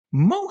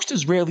Most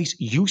Israelis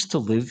used to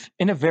live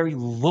in a very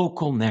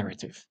local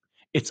narrative.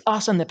 It's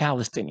us and the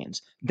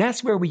Palestinians.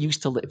 That's where we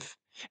used to live.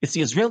 It's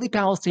the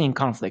Israeli-Palestinian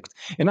conflict.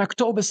 And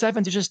October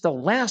 7th is just the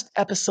last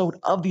episode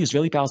of the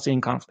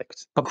Israeli-Palestinian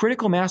conflict. A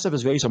critical mass of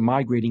Israelis are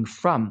migrating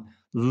from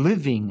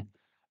living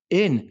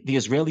in the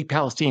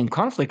Israeli-Palestinian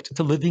conflict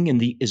to living in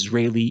the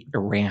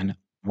Israeli-Iran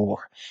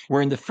war.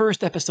 We're in the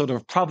first episode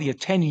of probably a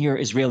 10-year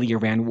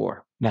Israeli-Iran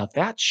war. Now,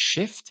 that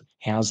shift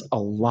has a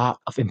lot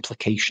of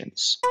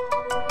implications.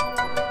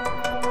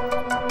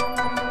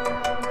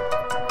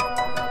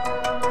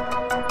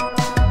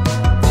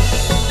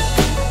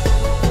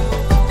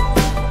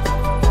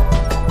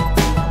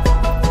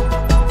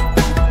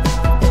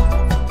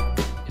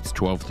 It's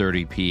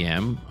 12:30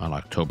 p.m. on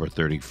October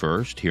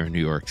 31st here in New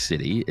York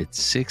City. It's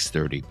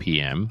 6:30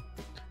 p.m.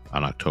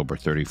 on October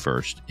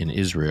 31st in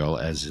Israel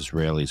as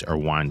Israelis are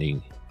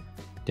winding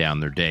down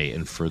their day.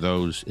 And for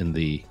those in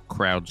the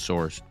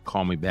crowdsourced,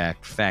 call me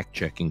back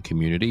fact-checking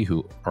community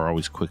who are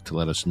always quick to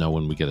let us know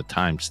when we get a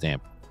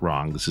timestamp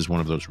wrong, this is one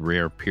of those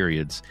rare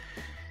periods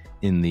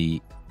in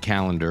the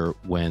calendar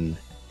when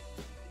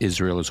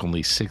Israel is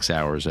only 6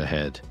 hours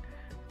ahead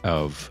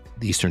of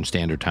the Eastern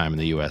Standard Time in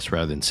the U.S.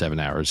 rather than 7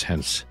 hours,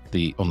 hence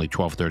the only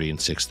 12:30 and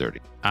 6:30.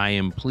 I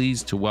am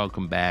pleased to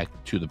welcome back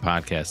to the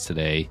podcast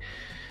today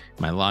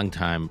my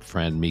longtime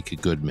friend, Micah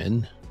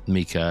Goodman.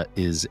 Micah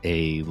is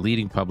a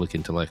leading public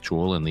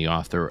intellectual and the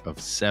author of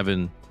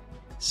seven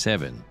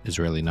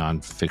Israeli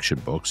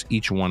nonfiction books,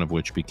 each one of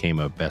which became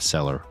a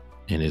bestseller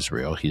in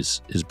Israel.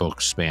 His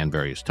books span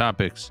various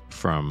topics,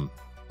 from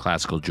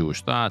classical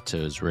Jewish thought to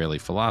Israeli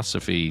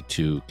philosophy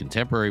to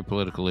contemporary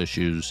political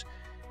issues.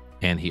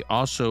 And he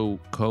also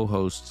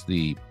co-hosts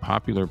the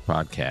popular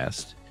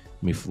podcast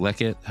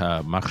Mifleket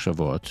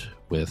HaMachshavot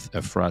with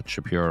Efrat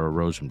Shapiro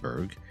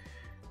Rosenberg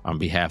on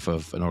behalf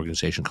of an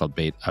organization called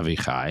Beit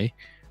Avichai.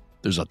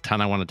 There's a ton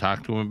I want to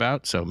talk to him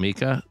about. So,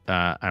 Micah,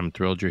 I'm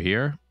thrilled you're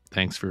here.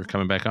 Thanks for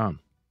coming back on.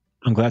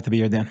 I'm glad to be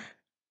here, Dan.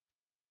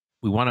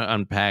 We want to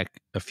unpack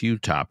a few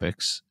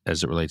topics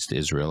as it relates to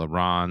Israel,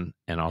 Iran,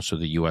 and also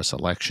the U.S.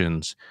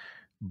 elections.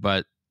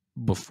 But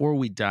before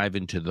we dive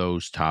into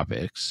those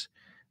topics,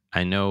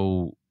 I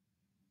know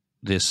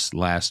this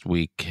last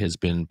week has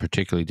been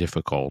particularly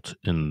difficult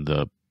in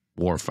the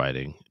war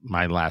fighting.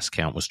 My last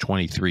count was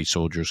 23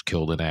 soldiers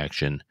killed in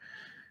action,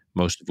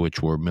 most of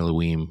which were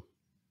Miluim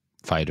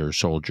fighters,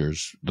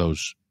 soldiers,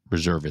 those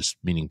reservists,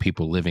 meaning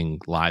people living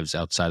lives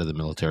outside of the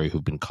military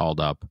who've been called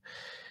up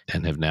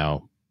and have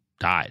now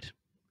died,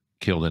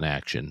 killed in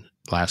action.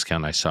 Last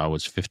count I saw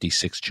was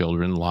 56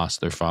 children lost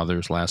their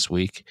fathers last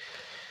week.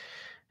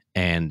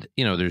 And,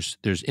 you know,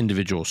 there's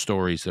individual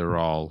stories that are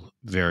all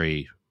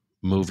very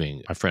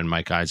moving. My friend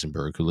Mike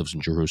Eisenberg, who lives in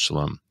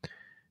Jerusalem,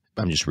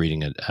 I'm just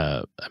reading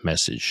a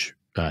message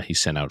he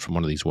sent out from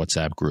one of these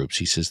WhatsApp groups.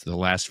 He says,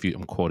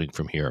 I'm quoting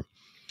from here,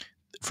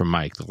 from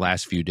Mike, the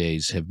last few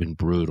days have been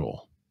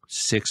brutal.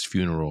 6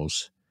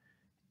 funerals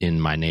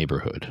in my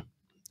neighborhood,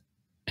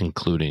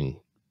 including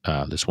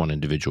this one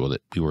individual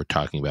that we were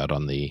talking about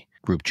on the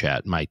group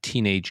chat. My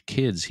teenage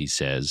kids, he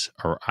says,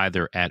 are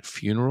either at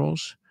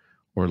funerals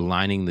or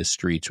lining the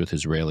streets with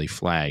Israeli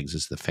flags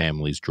as the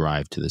families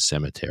drive to the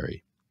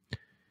cemetery.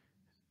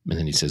 And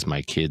then he says,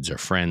 my kids are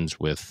friends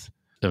with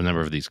a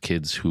number of these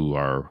kids who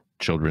are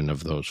children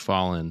of those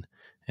fallen.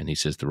 And he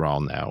says they're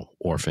all now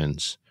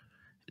orphans.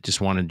 I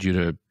just wanted you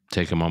to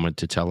take a moment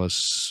to tell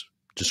us,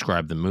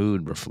 describe the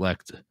mood,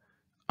 reflect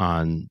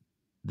on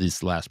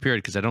this last period,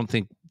 because I don't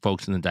think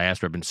folks in the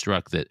diaspora have been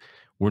struck that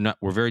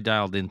we're very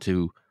dialed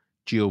into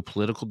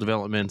geopolitical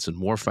developments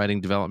and war fighting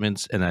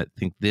developments. And I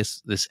think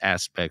this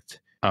aspect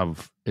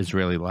of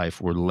Israeli life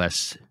we're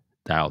less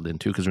dialed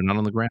into because we're not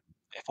on the ground.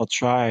 If I'll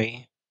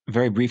try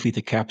very briefly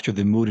to capture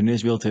the mood in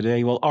Israel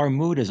today, well, our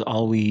mood is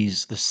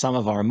always the sum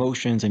of our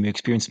emotions, and we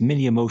experience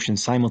many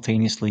emotions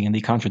simultaneously, and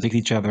they contradict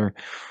each other.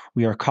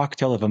 We are a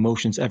cocktail of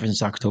emotions ever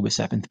since October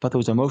 7th, but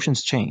those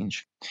emotions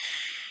change.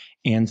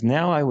 And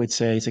now I would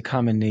say it's a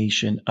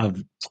combination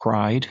of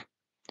pride,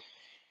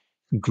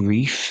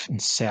 grief,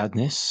 and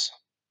sadness,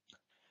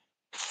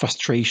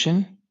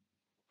 frustration,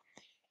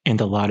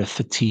 and a lot of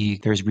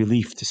fatigue. There's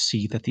relief to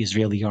see that the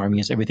Israeli army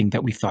is everything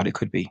that we thought it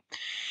could be.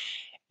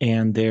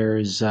 And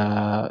there's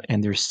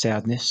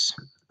sadness,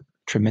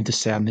 tremendous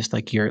sadness,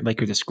 like you're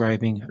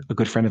describing. A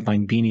good friend of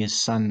mine, Bini's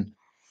son,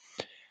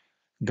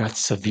 got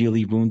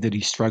severely wounded.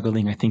 He's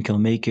struggling. I think he'll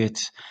make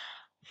it.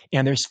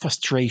 And there's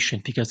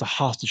frustration because the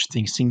hostage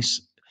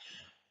things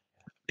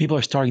people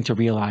are starting to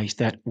realize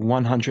that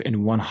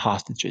 101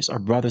 hostages are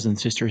brothers and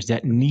sisters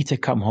that need to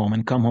come home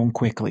and come home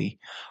quickly.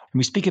 When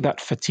we speak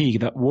about fatigue,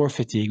 about war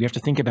fatigue, we have to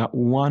think about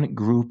one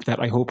group that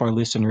I hope our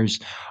listeners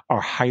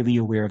are highly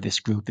aware of. This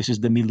group. This is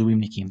the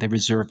Miluimnikim, the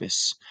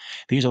reservists.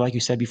 These are, like you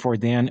said before,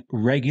 Dan,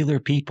 regular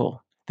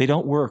people. They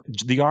don't work.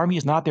 The army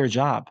is not their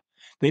job.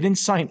 They didn't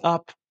sign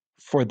up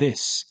for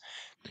this.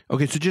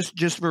 Okay, so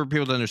just for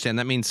people to understand,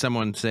 that means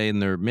someone, say, in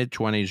their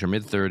mid-20s or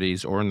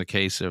mid-30s, or in the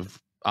case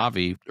of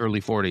Avi,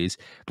 early 40s,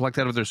 plucked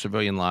out of their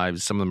civilian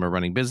lives. Some of them are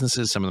running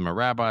businesses, some of them are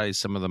rabbis,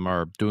 some of them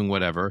are doing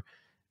whatever.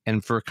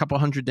 And for a couple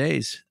hundred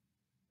days,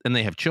 And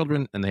they have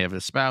children and they have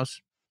a spouse.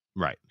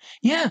 Right.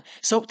 Yeah.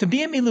 So to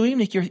be a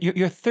miluimnik,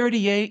 you're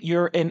 38,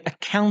 you're an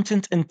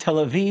accountant in Tel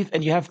Aviv,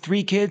 and you have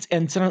 3 kids,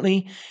 and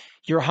suddenly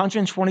you're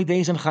 120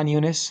 days in Khan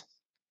Yunis.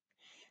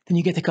 Then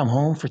you get to come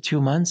home for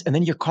 2 months, and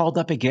then you're called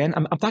up again.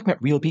 I'm talking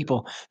about real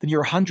people. Then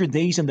you're 100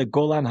 days in the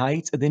Golan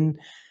Heights, and then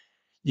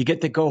you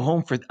get to go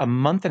home for a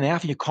month and a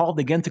half. And you're called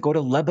again to go to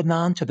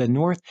Lebanon, to the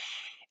north.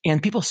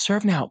 And people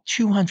serve now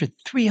 200,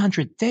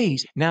 300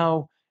 days.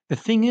 Now, the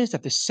thing is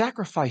that the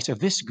sacrifice of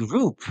this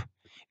group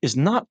is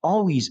not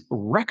always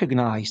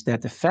recognized,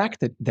 that the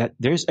fact that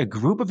there's a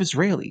group of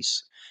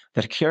Israelis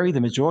that carry the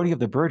majority of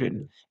the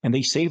burden, and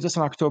they saved us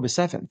on October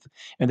 7th,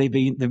 and they've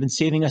been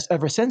saving us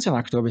ever since on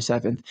October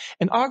 7th,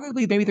 and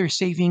arguably maybe they're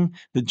saving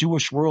the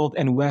Jewish world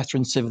and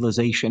Western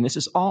civilization.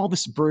 This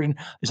burden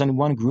is on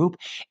one group.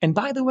 And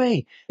by the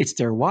way, it's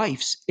their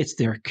wives, it's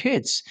their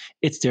kids,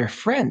 it's their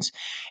friends.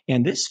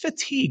 And this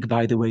fatigue,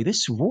 by the way,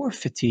 this war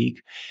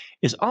fatigue,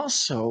 is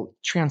also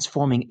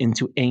transforming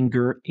into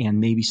anger and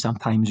maybe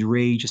sometimes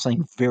rage.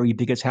 Something very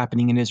big is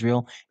happening in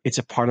Israel. It's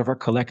a part of our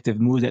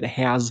collective mood that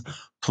has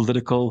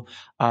political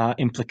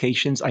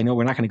implications. I know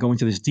we're not going to go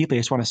into this deeply. I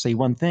just want to say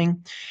one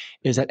thing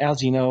is that,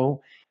 as you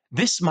know,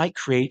 this might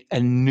create a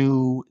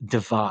new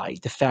divide.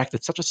 The fact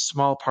that such a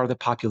small part of the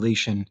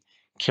population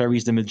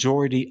carries the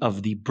majority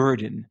of the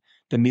burden,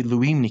 the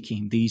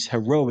miluimnikim, these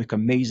heroic,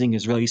 amazing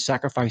Israelis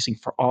sacrificing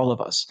for all of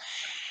us.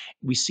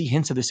 We see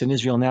hints of this in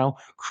Israel now,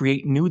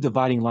 create new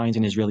dividing lines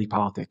in Israeli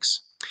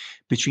politics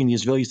between the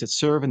Israelis that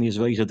serve and the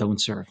Israelis that don't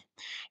serve.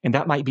 And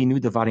that might be new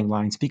dividing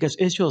lines, because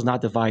Israel is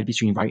not divided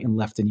between right and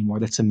left anymore.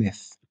 That's a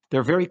myth.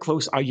 They're very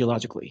close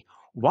ideologically,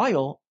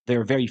 while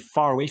they're very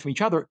far away from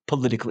each other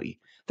politically.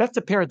 That's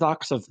the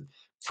paradox of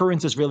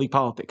current Israeli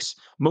politics.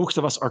 Most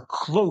of us are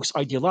close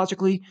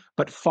ideologically,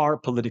 but far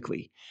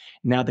politically.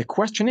 Now, the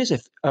question is,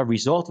 if a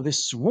result of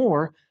this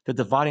war, the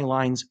dividing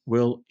lines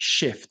will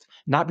shift,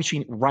 not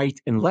between right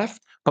and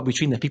left, but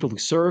between the people who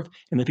serve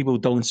and the people who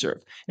don't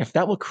serve. If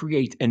that will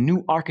create a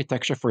new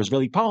architecture for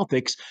Israeli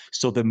politics,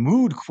 so the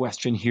mood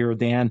question here,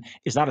 Dan,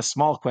 is not a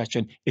small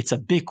question, it's a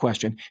big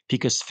question,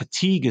 because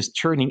fatigue is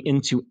turning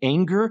into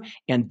anger,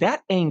 and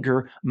that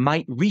anger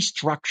might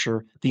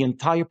restructure the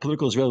entire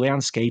political Israeli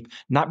landscape,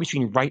 not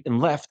between right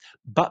and left,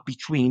 but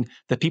between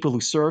the people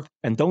who serve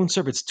and don't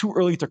serve. It's too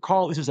early to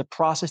call. This is a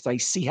process that I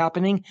see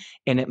happening,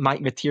 and it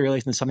might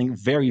materialize into something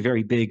very,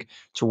 very big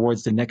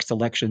towards the next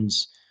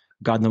elections.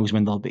 God knows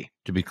when they'll be.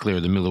 To be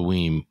clear, the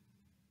Miluim,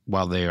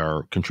 while they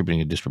are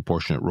contributing a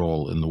disproportionate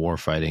role in the war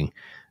fighting,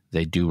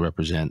 they do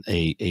represent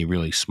a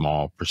really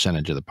small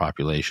percentage of the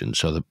population.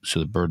 So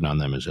the burden on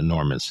them is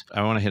enormous.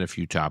 I want to hit a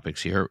few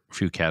topics here, a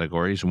few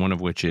categories, one of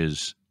which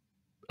is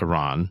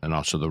Iran, and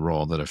also the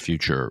role that a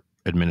future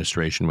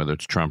administration, whether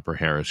it's Trump or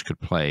Harris, could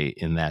play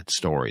in that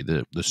story,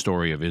 the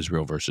story of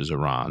Israel versus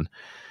Iran.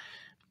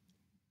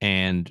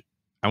 And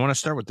I want to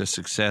start with the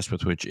success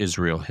with which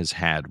Israel has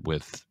had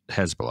with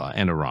Hezbollah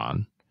and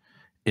Iran.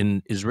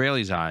 In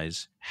Israelis'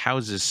 eyes, how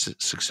is this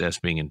success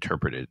being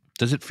interpreted?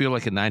 Does it feel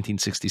like a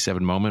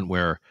 1967 moment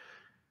where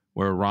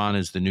Iran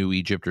is the new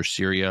Egypt or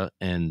Syria,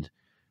 and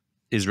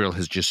Israel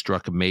has just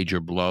struck a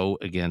major blow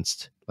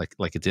against,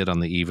 like it did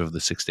on the eve of the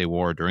 6-Day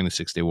War, during the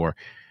 6-Day War?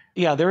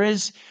 Yeah, there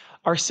is.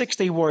 Our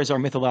 6-Day War is our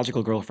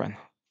mythological girlfriend.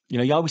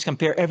 You always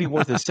compare every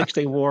war to the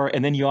 6-Day War,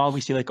 and then you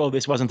always see oh,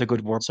 this wasn't a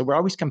good war. So we're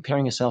always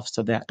comparing ourselves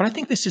to that. But I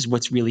think this is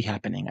what's really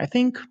happening. I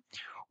think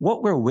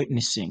what we're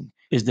witnessing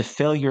is the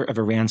failure of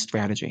Iran's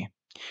strategy.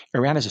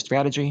 Iran is a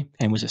strategy,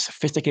 and it was a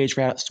sophisticated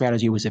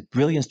strategy. It was a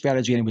brilliant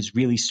strategy, and it was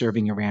really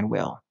serving Iran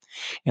well.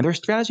 And their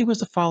strategy was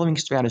the following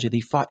strategy.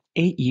 They fought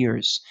 8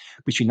 years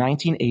between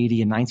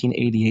 1980 and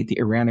 1988, the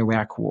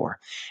Iran-Iraq War.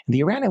 And the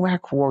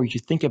Iran-Iraq War,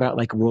 you think about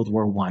like World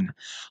War I,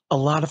 a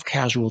lot of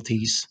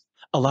casualties,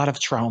 a lot of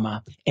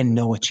trauma, and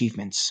no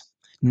achievements.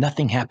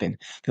 Nothing happened.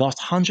 They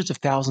lost hundreds of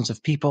thousands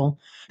of people.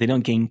 They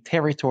don't gain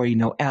territory,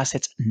 no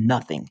assets,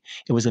 nothing.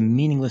 It was a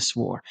meaningless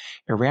war.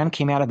 Iran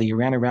came out of the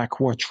Iran-Iraq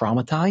War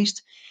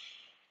traumatized.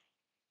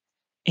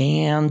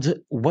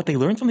 And what they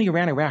learned from the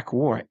Iran-Iraq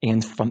War,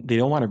 and they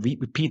don't want to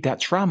repeat that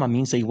trauma,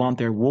 means they want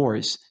their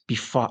wars be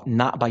fought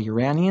not by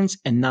Iranians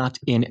and not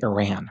in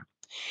Iran.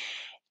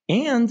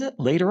 And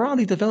later on,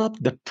 they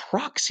developed the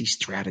proxy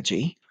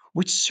strategy,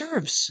 which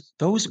serves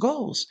those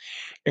goals.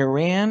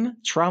 Iran,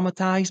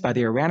 traumatized by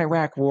the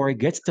Iran-Iraq War,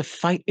 gets to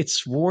fight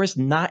its wars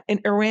not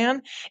in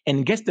Iran,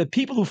 and gets the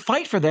people who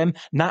fight for them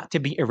not to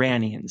be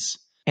Iranians.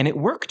 And it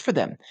worked for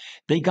them.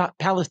 They got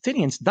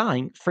Palestinians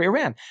dying for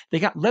Iran. They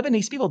got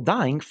Lebanese people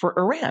dying for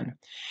Iran.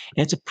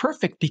 And it's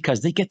perfect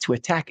because they get to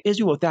attack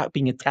Israel without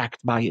being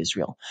attacked by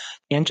Israel.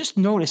 And just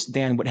notice,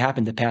 Dan, what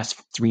happened the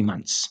past 3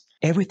 months.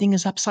 Everything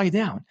is upside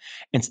down.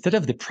 Instead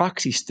of the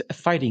proxy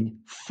fighting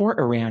for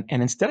Iran,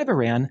 and instead of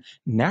Iran,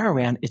 now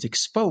Iran is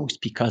exposed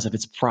because of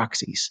its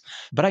proxies.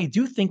 But I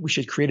do think we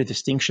should create a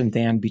distinction,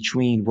 Dan,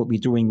 between what we're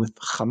doing with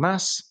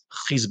Hamas,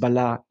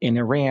 Hezbollah, and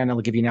Iran. I'll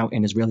give you now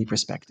an Israeli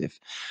perspective.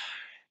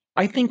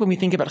 I think when we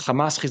think about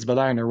Hamas,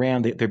 Hezbollah, and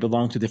Iran, they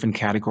belong to different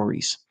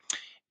categories.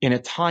 In a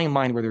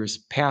timeline where there's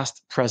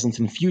past, present,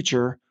 and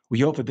future, we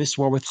hope that this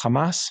war with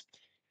Hamas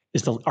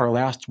is our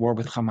last war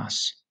with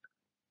Hamas.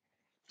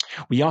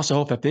 We also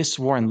hope that this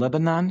war in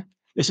Lebanon,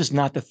 this is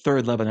not the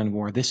third Lebanon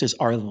war. This is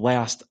our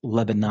last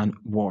Lebanon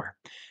war.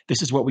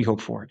 This is what we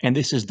hope for. And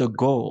this is the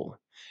goal.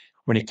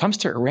 When it comes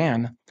to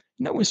Iran,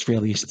 no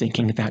Israeli is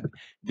thinking that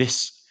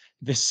this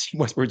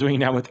what we're doing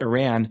now with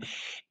Iran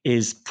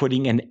is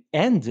putting an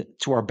end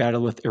to our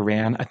battle with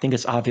Iran. I think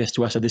it's obvious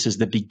to us that this is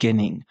the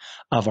beginning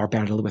of our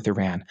battle with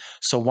Iran.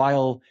 So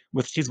while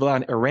with Hezbollah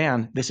and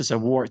Iran, this is a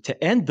war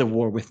to end the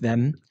war with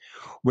them,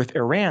 with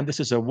Iran, this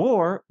is a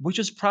war which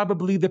is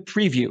probably the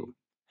preview.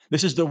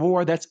 This is the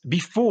war that's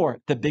before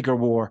the bigger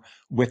war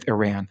with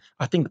Iran.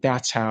 I think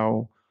that's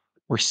how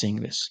we're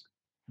seeing this.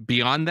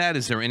 Beyond that,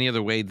 is there any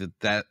other way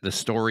that the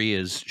story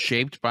is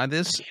shaped by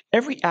this?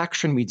 Every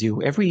action we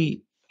do,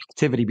 every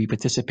activity we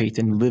participate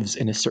in lives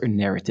in a certain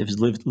narrative,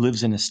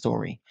 lives in a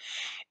story.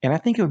 And I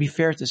think it would be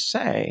fair to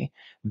say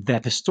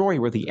that the story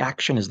where the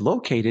action is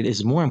located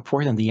is more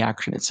important than the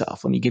action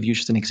itself. Let me give you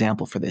just an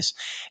example for this.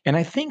 And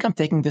I think I'm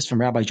taking this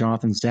from Rabbi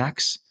Jonathan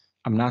Sachs.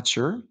 I'm not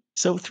sure.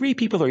 So 3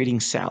 people are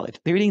eating salad.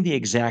 They're eating the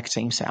exact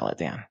same salad,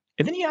 Dan.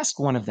 And then you ask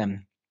one of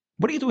them,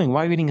 what are you doing?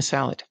 Why are you eating a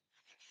salad?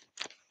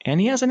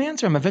 And he has an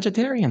answer. I'm a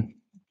vegetarian.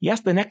 You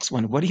ask the next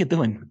one, what are you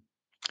doing?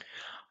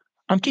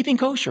 I'm keeping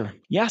kosher.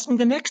 You ask them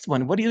the next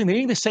one, what are you doing? They're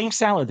eating the same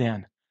salad,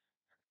 Dan.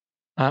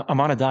 I'm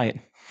on a diet.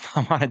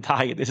 I'm on a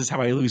diet. This is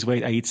how I lose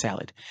weight. I eat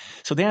salad.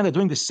 So Dan, they're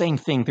doing the same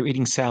thing. They're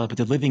eating salad, but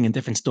they're living in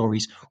different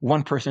stories.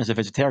 One person is a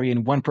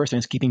vegetarian. One person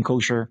is keeping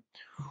kosher.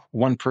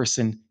 One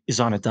person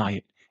is on a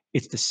diet.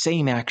 It's the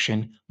same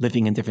action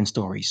living in different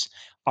stories.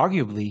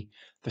 Arguably,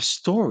 the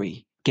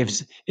story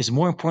is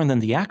more important than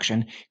the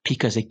action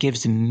because it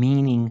gives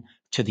meaning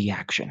to the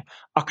action.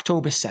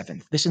 October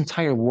 7th, this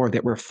entire war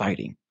that we're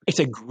fighting, it's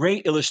a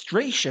great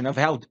illustration of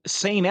how the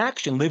same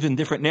action lives in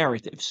different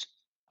narratives.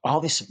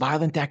 All this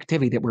violent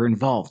activity that we're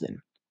involved in.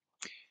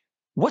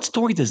 What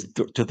story does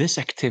this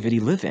activity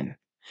live in?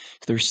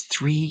 There's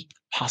 3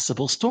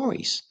 possible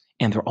stories,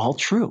 and they're all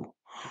true.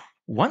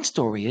 One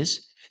story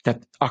is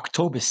that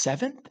October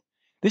 7th,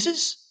 this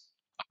is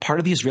a part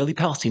of the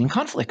Israeli-Palestinian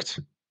conflict.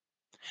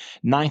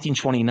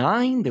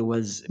 1929, there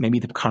was maybe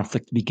the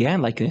conflict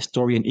began, like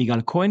historian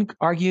Igal Cohen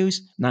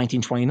argues.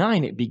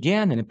 1929, it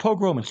began in a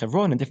pogrom in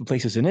Hebron and different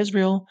places in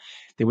Israel.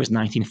 There was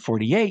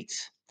 1948,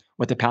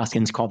 what the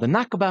Palestinians call the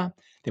Nakba.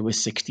 There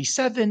was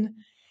 67,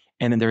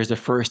 and then there's the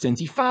first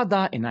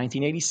Intifada in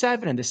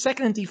 1987 and the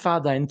second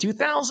Intifada in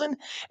 2000,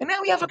 and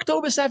now we have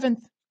October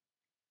 7th.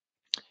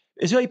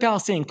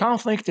 Israeli-Palestinian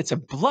conflict, it's a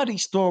bloody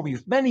story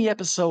with many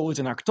episodes,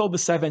 and October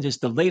 7th is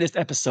the latest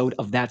episode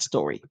of that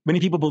story. Many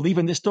people believe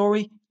in this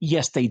story?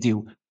 Yes, they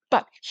do.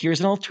 But here's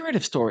an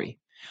alternative story.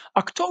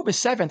 October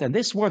 7th and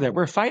this war that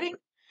we're fighting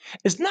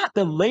is not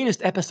the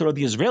latest episode of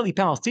the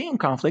Israeli-Palestinian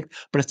conflict,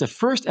 but it's the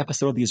first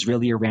episode of the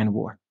Israeli-Iran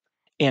war.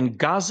 And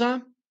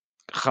Gaza,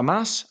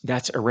 Hamas,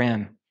 that's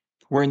Iran.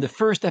 We're in the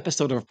first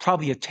episode of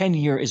probably a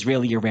 10-year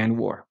Israeli-Iran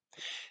war.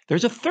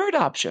 There's a third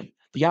option,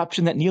 the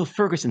option that Neil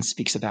Ferguson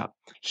speaks about.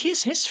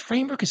 His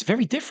framework is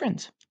very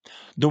different.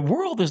 The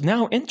world is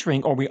now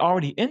entering, or we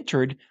already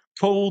entered,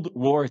 Cold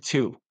War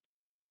II.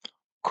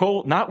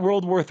 Not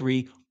World War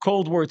III,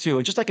 Cold War II.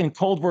 And just like in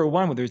Cold War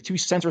I, where there's 2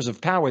 centers of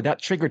power,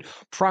 that triggered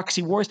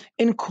proxy wars,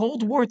 in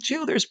Cold War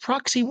II, there's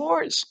proxy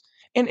wars.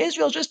 And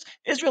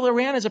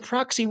Israel-Iran is a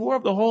proxy war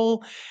of the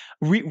whole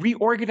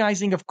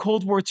reorganizing of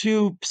Cold War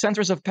II,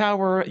 centers of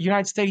power,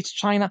 United States,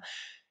 China.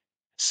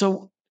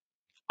 So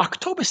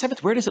October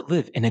 7th, where does it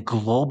live? In a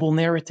global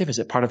narrative? Is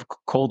it part of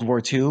Cold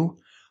War II?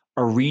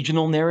 A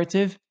regional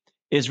narrative?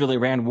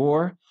 Israel-Iran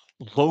war?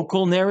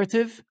 Local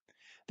narrative?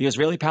 The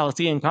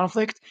Israeli-Palestinian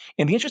conflict?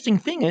 And the interesting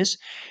thing is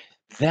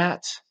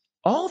that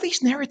all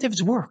these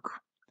narratives work.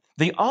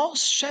 They all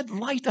shed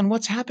light on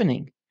what's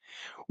happening.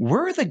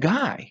 We're the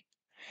guy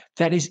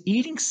that is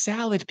eating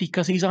salad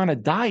because he's on a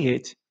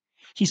diet.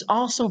 He's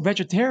also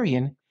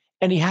vegetarian,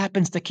 and he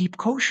happens to keep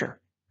kosher.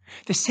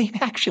 The same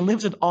action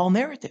lives in all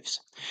narratives.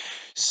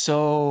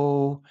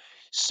 So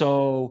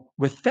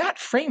with that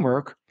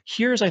framework,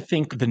 here's, I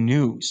think, the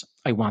news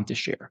I want to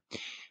share.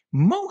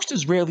 Most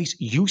Israelis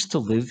used to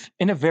live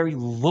in a very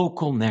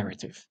local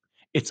narrative.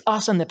 It's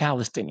us and the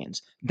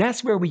Palestinians.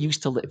 That's where we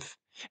used to live.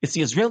 It's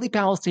the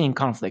Israeli-Palestinian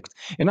conflict.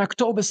 And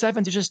October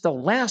 7th is just the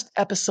last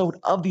episode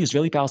of the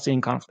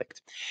Israeli-Palestinian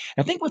conflict.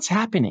 I think what's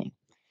happening,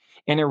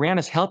 and Iran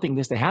is helping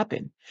this to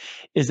happen,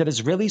 is that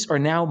Israelis are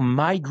now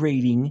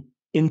migrating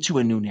into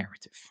a new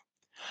narrative.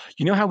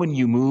 You know how when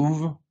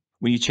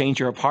you change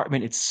your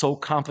apartment, it's so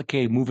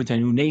complicated, move into a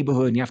new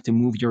neighborhood, and you have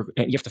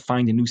to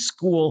find a new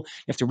school,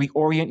 you have to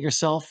reorient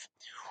yourself.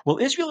 Well,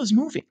 Israel is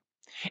moving,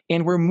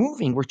 and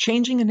we're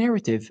changing a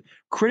narrative.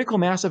 Critical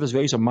mass of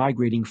Israelis are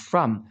migrating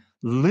from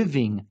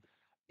living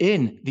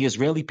in the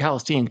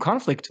Israeli-Palestinian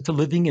conflict to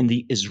living in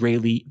the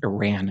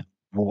Israeli-Iran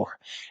war.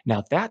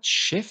 Now, that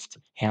shift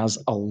has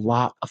a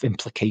lot of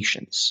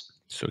implications.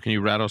 So can you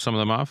rattle some of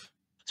them off?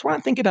 So I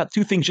want to think about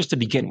 2 things just to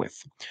begin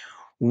with.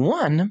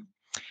 One,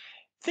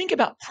 think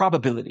about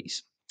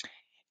probabilities.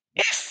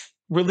 If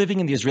we're living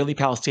in the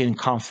Israeli-Palestinian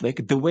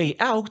conflict, the way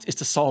out is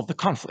to solve the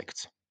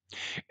conflict.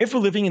 If we're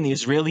living in the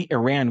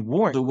Israeli-Iran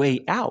war, the way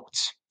out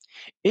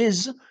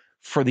is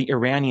for the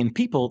Iranian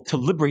people to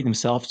liberate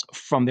themselves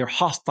from their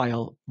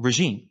hostile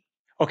regime.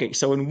 Okay,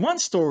 so in one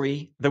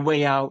story, the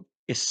way out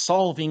is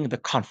solving the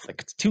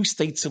conflict.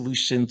 Two-state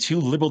solution, two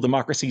liberal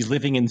democracies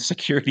living in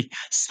security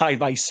side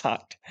by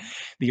side.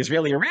 The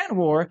Israeli-Iran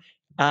war,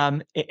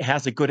 it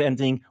has a good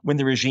ending when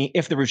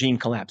if the regime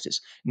collapses.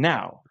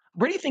 Now,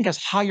 where do you think has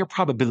higher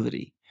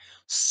probability?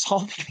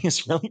 Solving the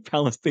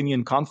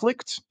Israeli-Palestinian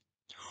conflict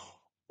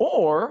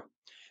or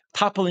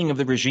toppling of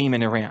the regime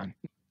in Iran?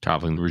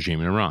 Toppling the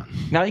regime in Iran.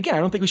 Now, again, I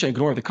don't think we should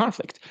ignore the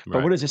conflict, but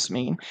Right. what does this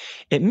mean?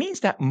 It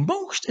means that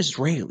most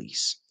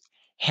Israelis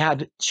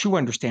had two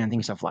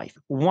understandings of life.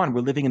 One,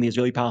 we're living in the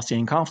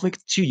Israeli-Palestinian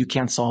conflict. Two, you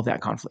can't solve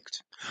that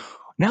conflict.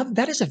 Now,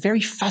 that is a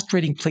very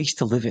frustrating place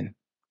to live in,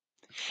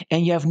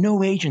 and you have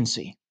no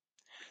agency.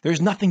 There's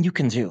nothing you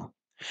can do.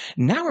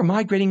 Now we're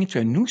migrating into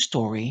a new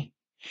story,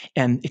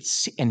 and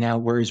now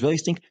where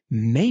Israelis think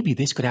maybe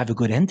this could have a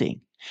good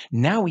ending.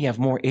 Now we have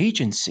more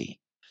agency.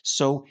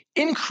 So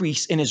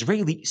increase in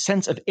Israeli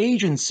sense of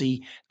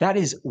agency, that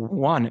is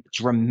one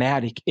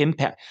dramatic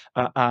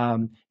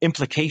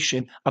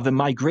implication of the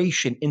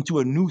migration into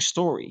a new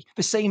story.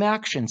 The same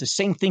actions, the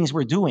same things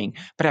we're doing,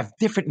 but have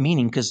different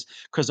meaning because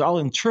they're all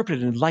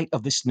interpreted in light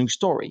of this new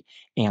story.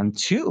 And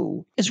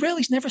two,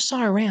 Israelis never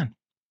saw Iran.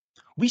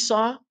 We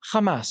saw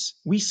Hamas,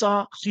 we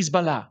saw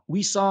Hezbollah,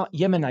 we saw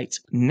Yemenites.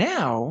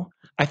 Now,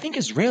 I think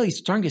Israelis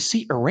are starting to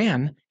see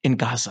Iran in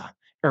Gaza,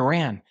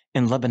 Iran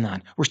in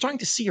Lebanon. We're starting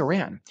to see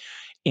Iran.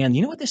 And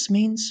you know what this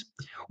means?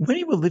 When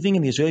we were living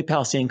in the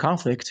Israeli-Palestinian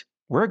conflict,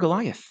 we're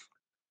Goliath.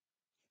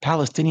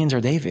 Palestinians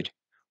are David.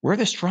 We're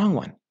the strong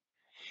one.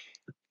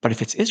 But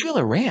if it's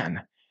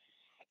Israel-Iran,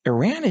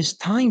 Iran is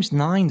times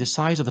 9 the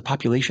size of the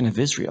population of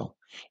Israel.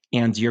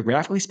 And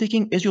geographically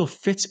speaking, Israel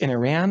fits in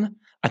Iran,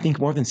 I think,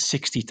 more than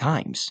 60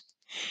 times.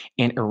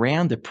 In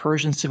Iran, the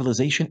Persian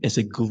civilization is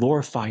a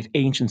glorified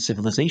ancient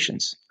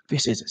civilizations.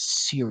 This is a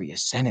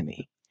serious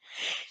enemy.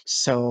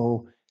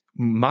 So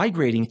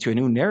migrating to a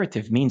new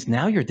narrative means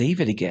now you're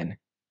David again.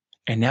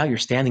 And now you're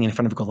standing in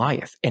front of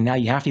Goliath. And now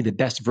you have to be the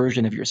best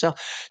version of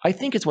yourself. I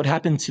think it's what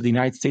happened to the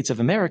United States of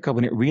America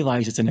when it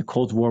realized it's in a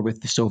Cold War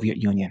with the Soviet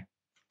Union.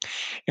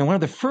 And one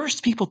of the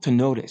first people to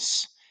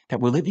notice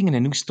that we're living in a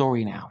new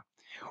story now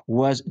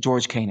was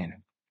George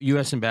Kennan.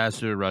 U.S.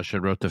 ambassador to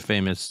Russia wrote the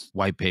famous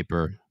white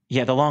paper.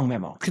 Yeah, the long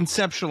memo.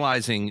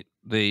 Conceptualizing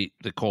the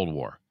Cold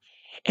War.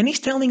 And he's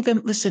telling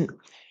them, listen,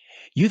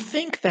 you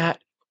think that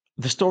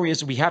the story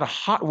is we had a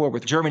hot war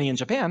with Germany and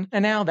Japan,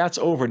 and now that's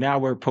over. Now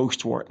we're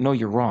post-war. No,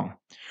 you're wrong.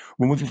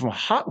 We're moving from a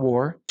hot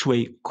war to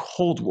a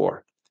Cold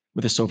War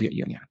with the Soviet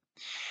Union.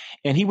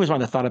 And he was one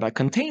that thought about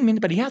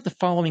containment, but he had the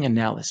following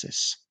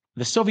analysis.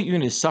 The Soviet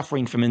Union is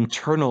suffering from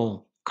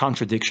internal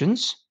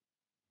contradictions,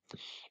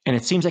 and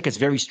it seems like it's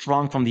very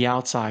strong from the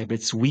outside, but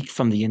it's weak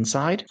from the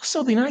inside.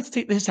 So the United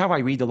States, this is how I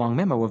read the long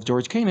memo of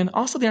George Kennan,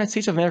 also the United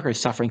States of America is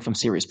suffering from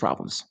serious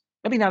problems.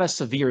 Maybe not as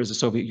severe as the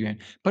Soviet Union,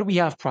 but we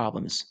have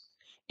problems.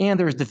 And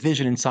there's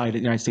division inside the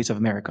United States of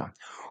America.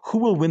 Who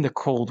will win the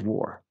Cold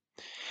War?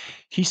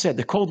 He said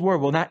the Cold War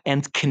will not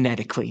end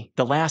kinetically.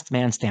 The last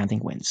man standing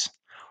wins.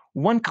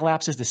 One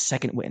collapses, the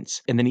second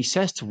wins. And then he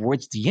says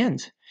towards the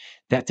end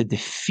that to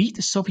defeat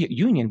the Soviet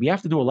Union, we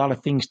have to do a lot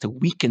of things to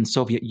weaken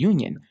Soviet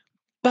Union.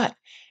 But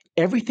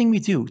everything we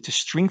do to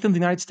strengthen the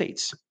United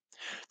States,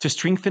 to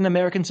strengthen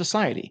American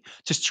society,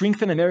 to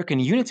strengthen American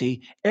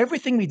unity,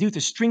 everything we do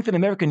to strengthen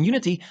American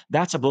unity,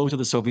 that's a blow to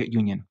the Soviet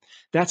Union.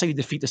 That's how you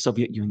defeat the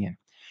Soviet Union.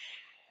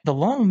 The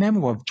long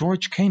memo of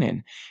George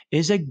Kennan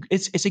is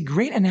a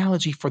great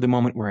analogy for the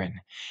moment we're in.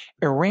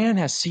 Iran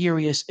has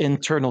serious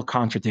internal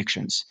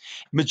contradictions.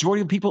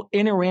 Majority of people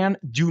in Iran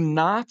do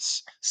not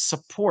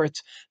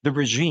support the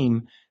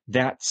regime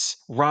that's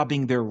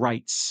robbing their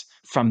rights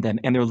from them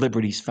and their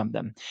liberties from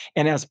them,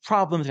 and has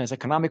problems, and has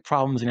economic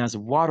problems, and has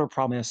water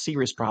problems, and has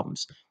serious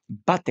problems.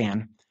 But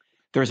then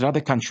there's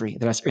another country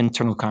that has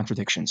internal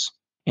contradictions,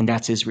 and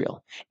that's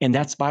Israel. And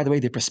that's, by the way,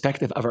 the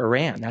perspective of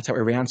Iran. That's how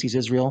Iran sees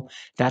Israel.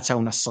 That's how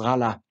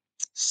Nasrallah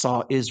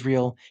saw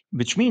Israel,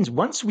 which means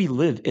once we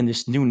live in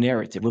this new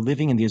narrative, we're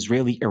living in the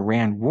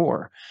Israeli-Iran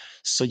war.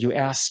 So you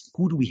ask,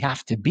 who do we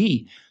have to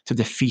be to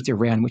defeat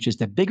Iran, which is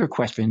the bigger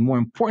question, more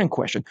important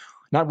question,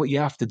 not what you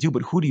have to do,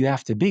 but who do you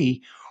have to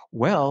be?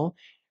 Well,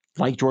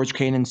 like George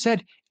Kennan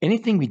said,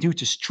 anything we do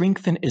to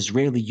strengthen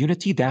Israeli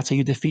unity, that's how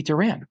you defeat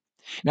Iran.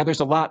 Now, there's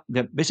a lot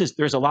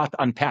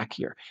to unpack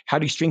here. How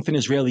do you strengthen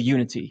Israeli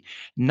unity?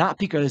 Not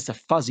because it's a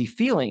fuzzy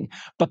feeling,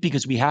 but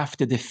because we have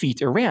to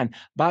defeat Iran.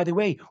 By the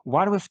way,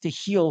 why do we have to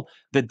heal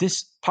the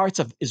parts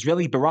of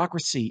Israeli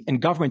bureaucracy and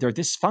government are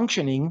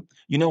dysfunctioning?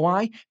 You know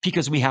why?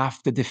 Because we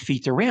have to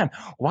defeat Iran.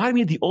 Why do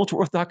we need the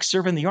ultra-Orthodox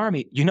serve in the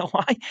army? You know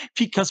why?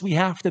 Because we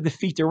have to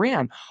defeat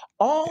Iran.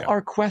 All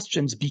our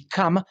questions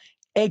become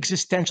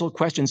existential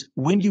questions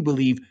when you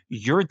believe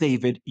you're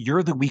David,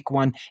 you're the weak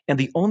one, and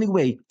the only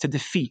way to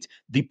defeat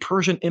the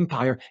Persian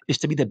Empire is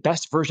to be the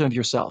best version of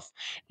yourself.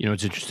 You know,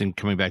 it's interesting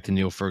coming back to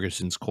Neil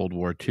Ferguson's Cold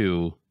War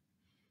II.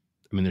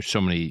 I mean, there's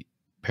so many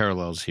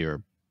parallels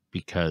here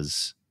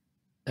because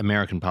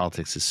American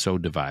politics is so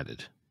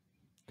divided.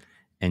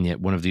 And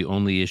yet one of the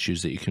only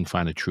issues that you can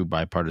find a true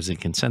bipartisan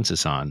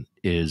consensus on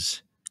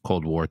is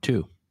Cold War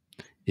II,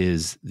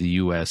 is the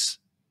U.S.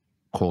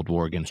 Cold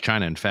War against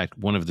China. In fact,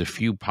 one of the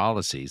few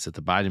policies that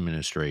the Biden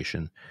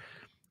administration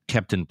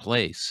kept in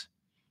place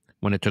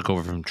when it took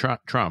over from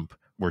Trump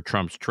were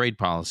Trump's trade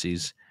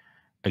policies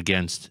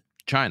against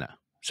China.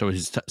 So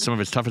some of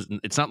his toughest,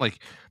 it's not like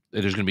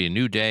there's going to be a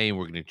new day and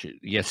we're going to,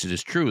 yes, it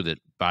is true that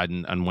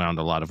Biden unwound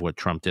a lot of what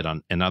Trump did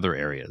in other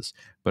areas,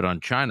 but on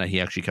China, he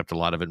actually kept a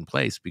lot of it in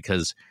place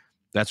because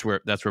that's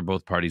where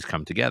both parties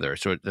come together.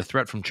 So the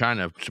threat from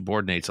China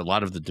subordinates a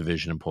lot of the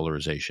division and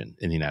polarization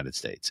in the United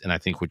States. And I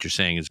think what you're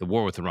saying is the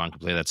war with Iran can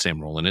play that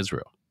same role in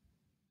Israel.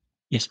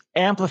 Yes,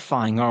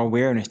 amplifying our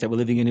awareness that we're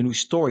living in a new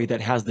story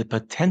that has the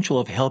potential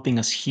of helping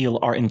us heal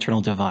our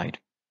internal divide.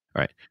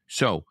 All right.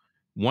 So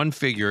one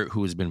figure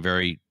who has been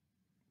very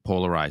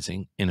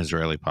polarizing in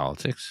Israeli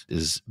politics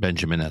is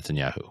Benjamin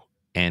Netanyahu.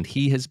 And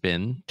he has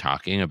been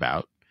talking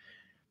about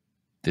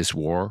this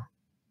war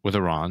with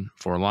Iran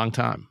for a long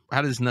time.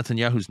 How does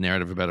Netanyahu's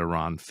narrative about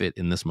Iran fit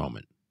in this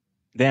moment?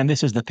 Then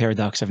this is the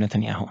paradox of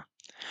Netanyahu.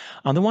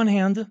 On the one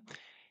hand,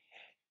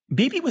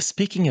 Bibi was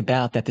speaking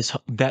about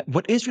that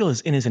what Israel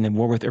is in a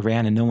war with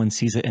Iran and no one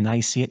sees it and I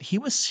see it. He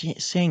was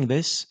saying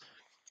this.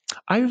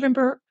 I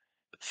remember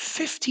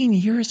 15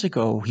 years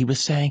ago, he was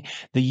saying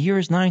the year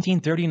is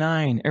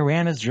 1939.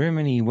 Iran is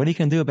Germany. What are you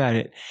can do about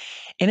it?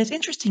 And it's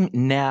interesting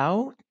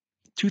now,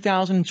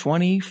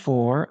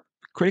 2024,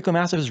 critical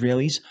mass of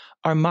Israelis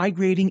are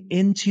migrating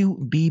into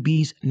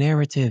Bibi's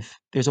narrative.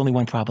 There's only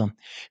one problem.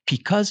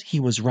 Because he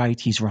was right,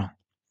 he's wrong.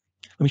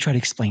 Let me try to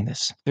explain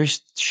this. There's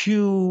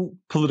two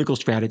political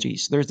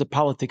strategies. There's the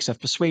politics of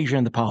persuasion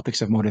and the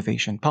politics of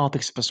motivation.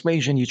 Politics of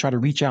persuasion, you try to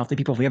reach out to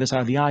people from the other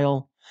side of the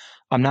aisle.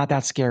 I'm not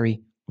that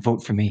scary.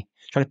 Vote for me.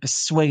 Try to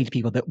persuade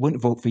people that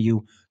wouldn't vote for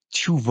you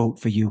to vote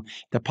for you.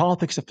 The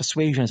politics of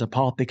persuasion is a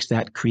politics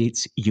that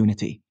creates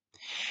unity.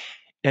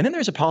 And then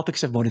there's a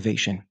politics of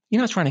motivation.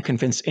 You're not trying to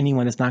convince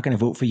anyone that's not going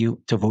to vote for you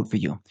to vote for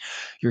you.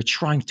 You're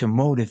trying to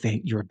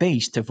motivate your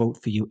base to vote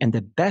for you. And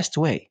the best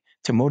way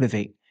to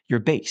motivate your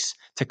base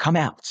to come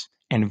out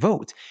and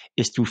vote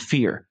is through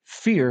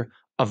fear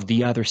of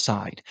the other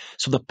side.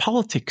 So the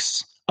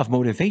politics of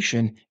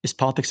motivation is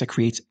politics that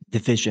creates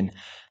division.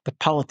 The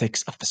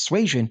politics of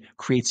persuasion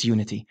creates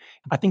unity.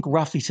 I think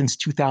roughly since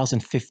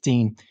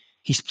 2015,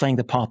 he's playing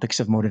the politics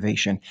of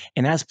motivation.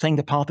 And as playing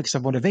the politics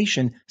of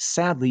motivation,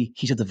 sadly,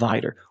 he's a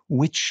divider,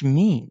 which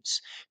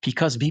means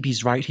because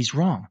Bibi's right, he's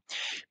wrong.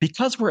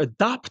 Because we're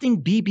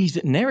adopting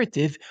Bibi's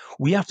narrative,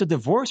 we have to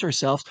divorce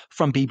ourselves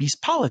from Bibi's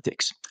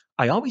politics.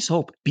 I always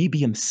hope Bibi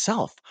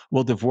himself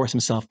will divorce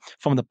himself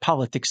from the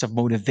politics of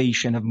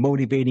motivation, of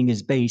motivating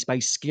his base by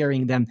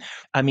scaring them.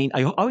 I mean,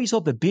 I always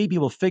hope that Bibi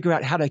will figure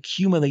out how to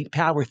accumulate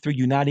power through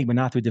uniting but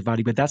not through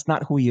dividing, but that's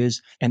not who he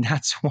is. And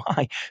that's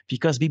why,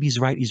 because Bibi's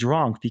right, he's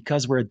wrong.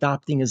 Because we're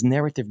adopting his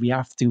narrative, we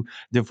have to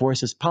divorce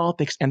his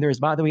politics. And there's,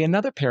 by the way,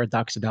 another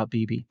paradox about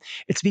Bibi.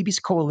 It's Bibi's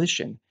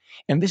coalition.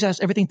 And this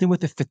has everything to do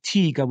with the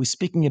fatigue I was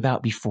speaking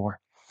about before.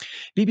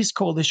 Bibi's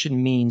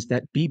coalition means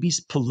that Bibi's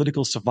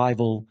political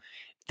survival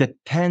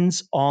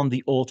depends on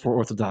the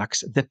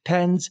ultra-Orthodox,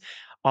 depends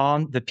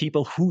on the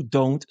people who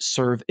don't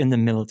serve in the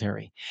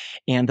military.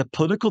 And the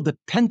political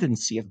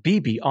dependency of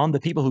Bibi on the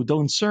people who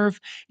don't serve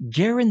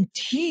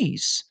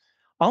guarantees,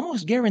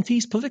 almost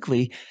guarantees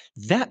politically,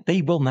 that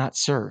they will not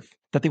serve,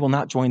 that they will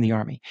not join the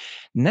army.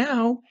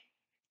 Now,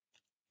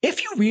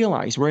 if you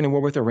realize we're in a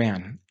war with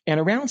Iran, and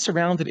Iran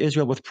surrounded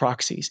Israel with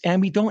proxies,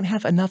 and we don't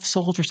have enough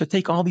soldiers to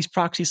take all these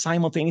proxies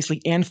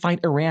simultaneously and fight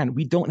Iran,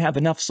 we don't have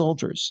enough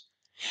soldiers.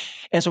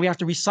 And so we have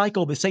to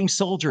recycle the same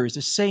soldiers,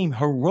 the same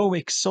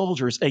heroic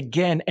soldiers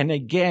again and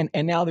again.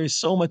 And now there's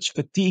so much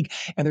fatigue,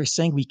 and they're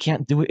saying we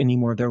can't do it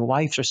anymore. Their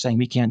wives are saying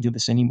we can't do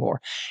this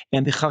anymore.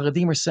 And the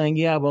Haredim are saying,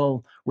 yeah,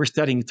 well, we're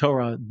studying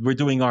Torah, we're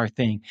doing our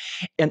thing.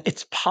 And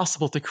it's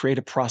possible to create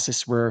a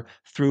process where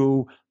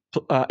through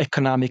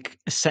economic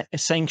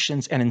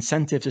sanctions and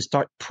incentives to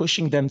start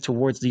pushing them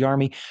towards the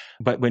army.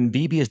 But when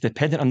Bibi is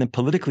dependent on them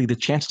politically, the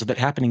chances of that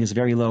happening is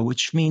very low,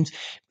 which means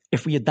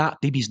if we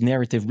adopt Bibi's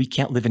narrative, we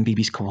can't live in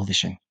Bibi's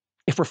coalition.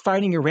 If we're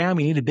fighting Iran,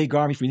 we need a big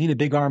army. If we need a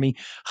big army,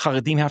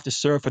 Haredim have to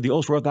serve. For the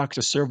ultra-Orthodox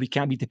to serve, we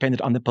can't be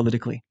dependent on them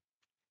politically.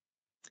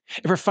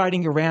 If we're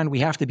fighting Iran, we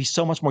have to be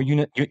so much more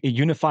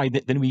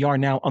unified than we are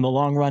now on the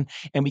long run,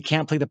 and we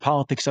can't play the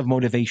politics of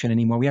motivation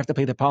anymore. We have to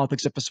play the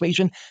politics of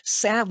persuasion.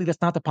 Sadly,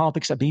 that's not the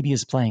politics that Bibi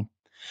is playing.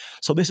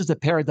 So this is the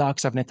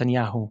paradox of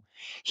Netanyahu.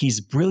 He's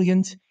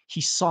brilliant.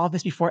 He saw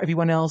this before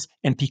everyone else,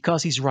 and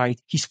because he's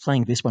right, he's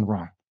playing this one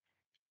wrong.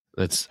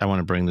 I want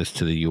to bring this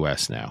to the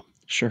U.S. now.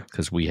 Sure.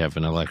 Because we have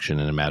an election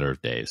in a matter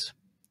of days.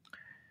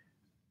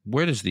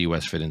 Where does the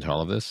U.S. fit into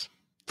all of this?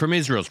 From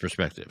Israel's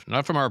perspective,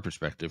 not from our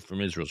perspective, from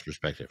Israel's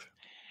perspective.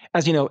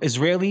 As you know,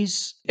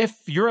 Israelis, if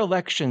your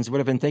elections would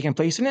have been taking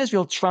place in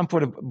Israel, Trump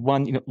would have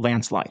won,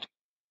 landslide.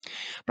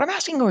 But I'm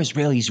asking, are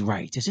Israelis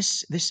right?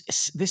 Is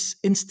this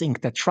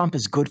instinct that Trump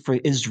is good for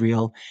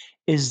Israel?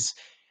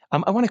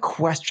 I want to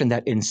question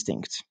that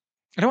instinct.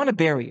 I don't want to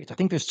bury it. I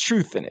think there's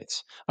truth in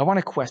it. I want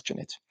to question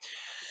it.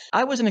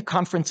 I was in a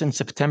conference in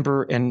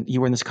September, and you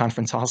were in this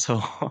conference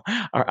also.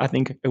 I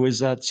think it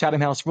was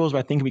Chatham House Rules. But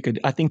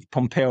I think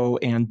Pompeo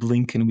and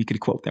Blinken, we could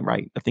quote them,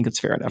 right? I think it's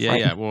fair enough, Yeah, right?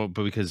 yeah. Well,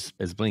 but because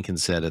as Blinken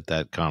said at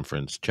that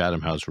conference,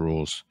 Chatham House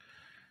rules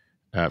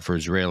for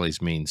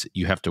Israelis means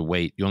you have to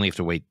wait. You only have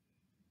to wait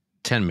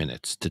 10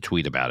 minutes to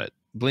tweet about it.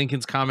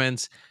 Blinken's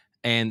comments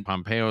and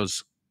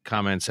Pompeo's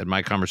comments and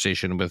my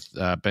conversation with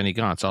Benny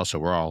Gantz also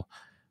were all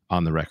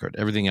on the record.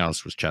 Everything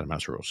else was Chatham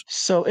House rules.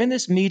 So in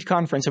this Meade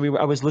conference, I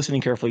was listening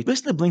carefully.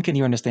 Listen to Blinken,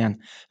 you understand.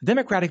 The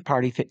Democratic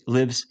Party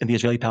lives in the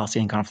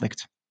Israeli-Palestinian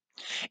conflict.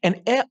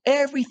 And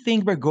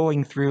everything we're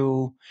going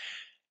through,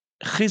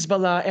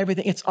 Hezbollah,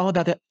 everything, it's all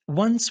about that.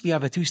 Once we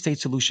have a two-state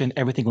solution,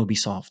 everything will be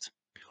solved.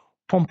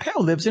 Pompeo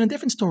lives in a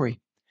different story.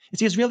 It's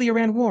the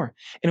Israeli-Iran war.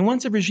 And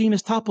once a regime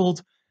is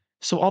toppled,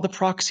 so all the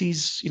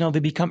proxies, they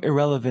become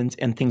irrelevant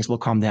and things will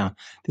calm down.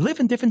 They live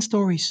in different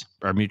stories.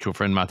 Our mutual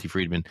friend, Mati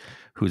Friedman,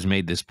 who's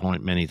made this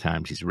point many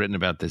times, he's written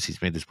about this, he's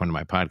made this point in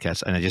my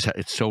podcast, and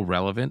it's so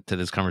relevant to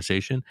this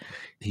conversation.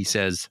 He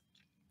says,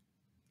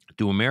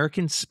 do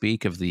Americans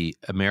speak of the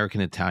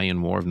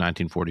American-Italian War of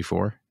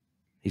 1944?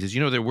 He says,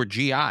 there were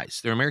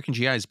GIs. There were American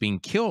GIs being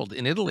killed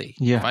in Italy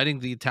fighting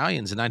the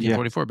Italians in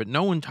 1944, but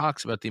no one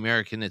talks about the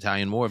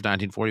American-Italian War of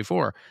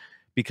 1944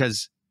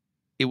 because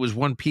it was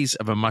one piece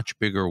of a much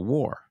bigger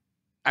war.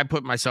 I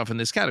put myself in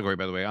this category,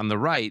 by the way. On the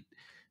right,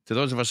 to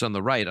those of us on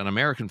the right, on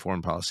American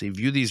foreign policy,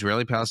 view the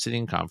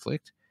Israeli-Palestinian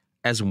conflict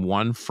as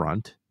one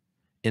front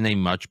in a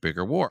much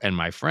bigger war. And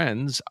my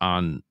friends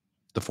on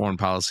the foreign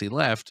policy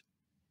left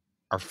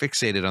are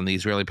fixated on the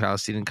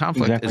Israeli-Palestinian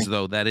conflict as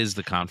though that is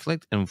the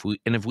conflict. And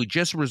if we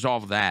just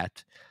resolve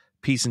that,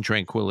 peace and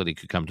tranquility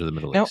could come to the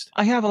Middle East.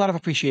 I have a lot of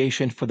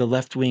appreciation for the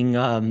left-wing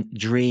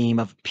dream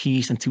of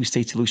peace and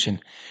two-state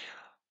solution.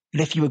 But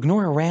if you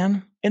ignore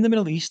Iran in the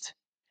Middle East,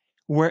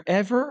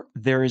 wherever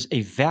there is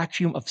a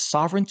vacuum of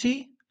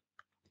sovereignty,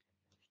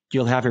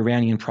 you'll have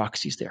Iranian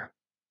proxies there.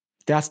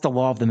 That's the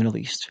law of the Middle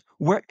East.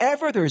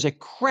 Wherever there's a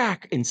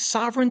crack in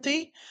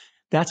sovereignty,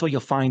 that's where you'll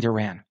find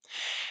Iran.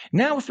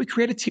 Now, if we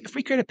create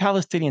a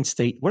Palestinian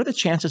state, what are the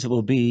chances it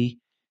will be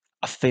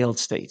a failed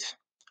state?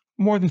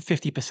 More than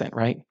 50%,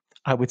 right?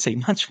 I would say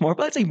much more,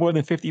 but let's say more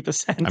than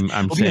 50%.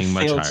 I'm saying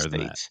much higher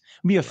than that.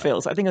 Be a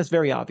failed. I think that's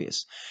very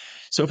obvious.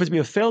 So if it's be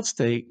a failed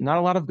state, not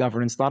a lot of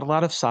governance, not a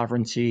lot of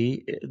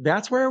sovereignty,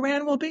 that's where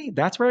Iran will be.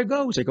 That's where it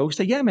goes. It goes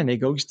to Yemen. It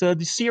goes to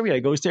Syria.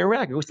 It goes to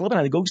Iraq. It goes to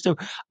Lebanon. It goes to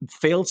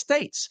failed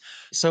states.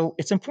 So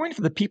it's important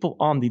for the people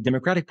on the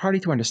Democratic Party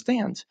to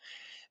understand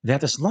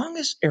that as long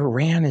as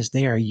Iran is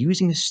there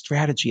using the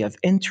strategy of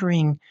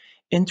entering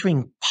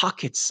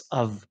pockets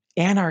of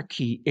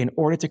anarchy in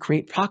order to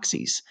create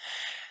proxies,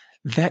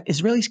 that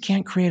Israelis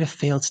can't create a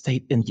failed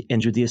state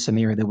in Judea,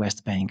 Samaria, the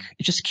West Bank.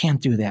 It just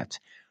can't do that.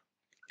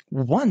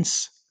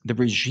 Once the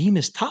regime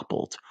is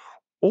toppled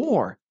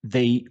or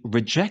they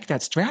reject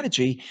that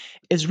strategy,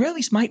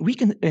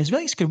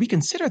 Israelis could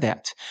reconsider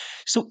that.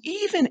 So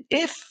even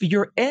if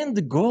your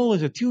end goal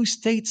is a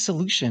two-state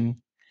solution,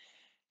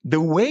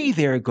 the way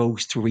there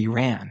goes to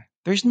Iran.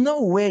 There's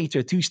no way to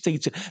a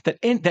two-state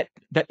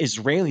that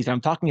Israelis,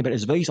 I'm talking about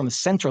Israelis on the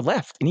center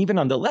left and even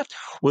on the left,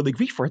 will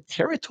agree for a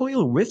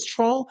territorial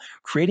withdrawal,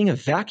 creating a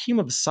vacuum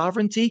of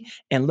sovereignty,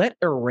 and let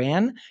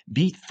Iran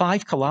be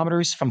 5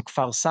 kilometers from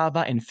Kfar Saba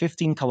and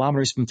 15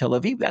 kilometers from Tel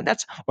Aviv.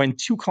 That's when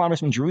 2 kilometers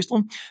from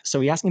Jerusalem.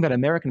 So you're asking about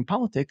American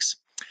politics.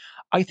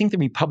 I think the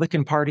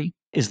Republican Party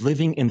is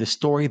living in the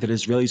story that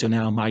Israelis are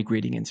now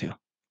migrating into.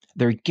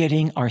 They're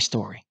getting our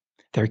story.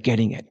 They're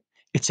getting it.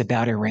 It's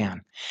about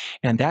Iran.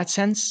 And in that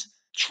sense,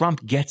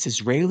 Trump gets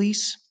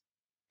Israelis,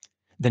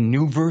 the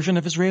new version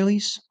of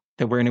Israelis,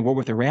 that we're in a war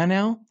with Iran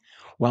now,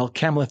 while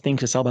Kamala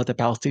thinks it's all about the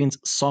Palestinians,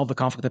 solve the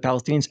conflict with the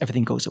Palestinians,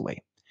 everything goes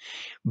away.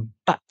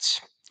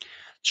 But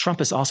Trump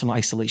is also an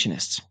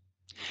isolationist.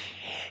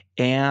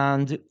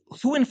 And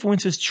who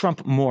influences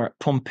Trump more,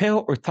 Pompeo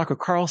or Tucker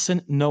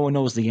Carlson? No one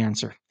knows the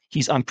answer.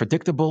 He's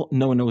unpredictable.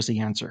 No one knows the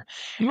answer.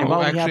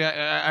 No, actually,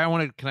 I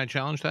want to. Can I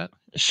challenge that?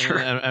 Sure.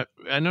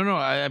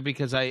 No,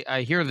 because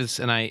I hear this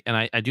and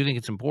I do think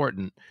it's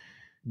important.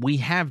 We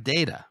have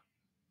data.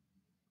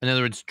 In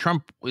other words,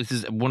 Trump.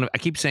 I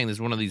keep saying this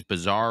is one of these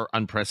bizarre,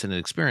 unprecedented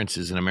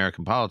experiences in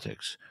American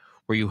politics,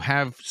 where you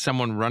have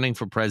someone running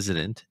for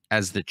president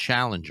as the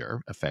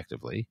challenger,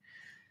 effectively,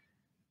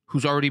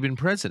 who's already been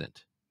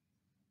president.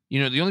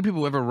 The only people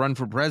who ever run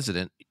for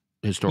president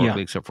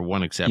historically, except for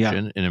one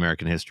exception in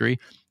American history,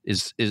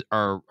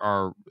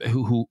 are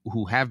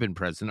who have been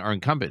president are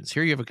incumbents.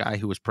 Here you have a guy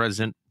who was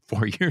president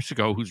 4 years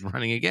ago who's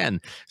running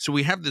again. So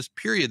we have this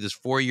period, this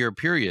 4-year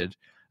period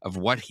of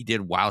what he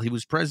did while he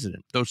was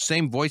president. Those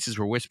same voices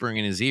were whispering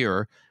in his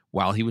ear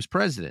while he was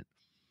president.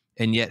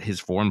 And yet his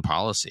foreign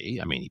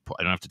policy, I mean,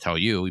 I don't have to tell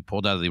you, he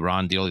pulled out of the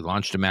Iran deal. He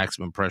launched a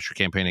maximum pressure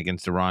campaign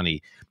against Iran.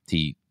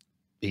 He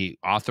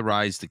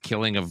authorized the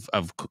killing of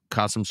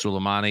Qasem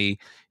Soleimani.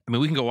 I mean,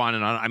 we can go on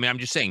and on. I mean, I'm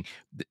just saying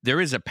there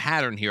is a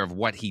pattern here of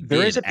what he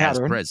did as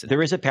president.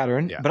 There is a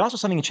pattern, but also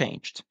something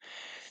changed.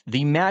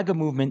 The MAGA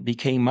movement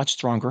became much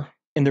stronger.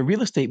 in the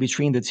real estate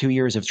between the 2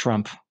 years of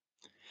Trump,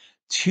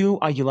 two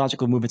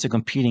ideological movements are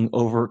competing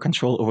over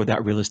control over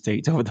that real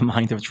estate, over the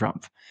mind of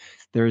Trump.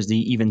 There's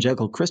the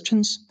evangelical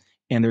Christians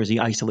and there's the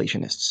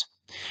isolationists.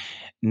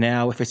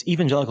 Now, if it's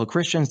evangelical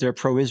Christians, they're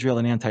pro-Israel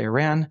and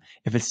anti-Iran.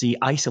 If it's the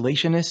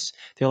isolationists,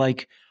 they're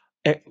like,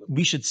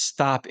 we should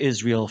stop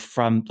Israel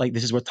from, like,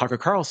 this is what Tucker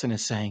Carlson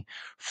is saying,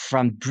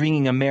 from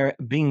bringing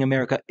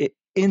America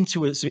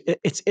into it.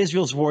 It's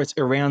Israel's war, it's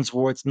Iran's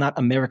war, it's not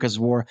America's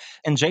war.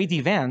 And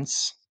J.D.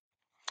 Vance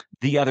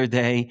the other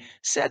day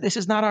said, "This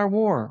is not our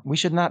war. We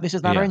should not. This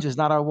is not our Yeah. interest. It's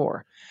not our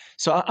war."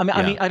 So I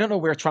mean, I don't know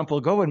where Trump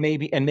will go, and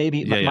maybe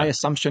my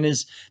assumption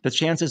is the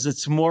chances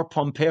it's more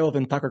Pompeo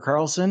than Tucker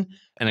Carlson.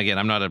 And again,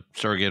 I'm not a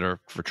surrogate or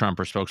for Trump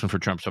or spokesman for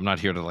Trump, so I'm not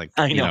here to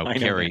I know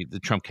carry that. the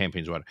Trump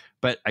campaign's water.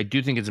 But I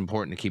do think it's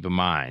important to keep in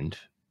mind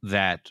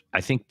that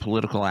I think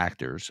political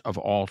actors of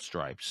all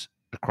stripes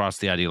across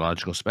the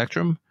ideological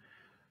spectrum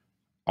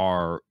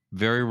are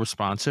very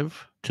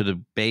responsive to the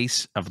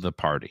base of the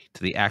party,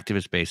 to the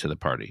activist base of the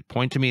party.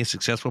 Point to me a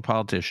successful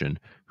politician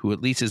who at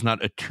least is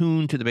not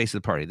attuned to the base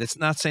of the party. That's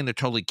not saying they're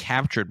totally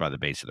captured by the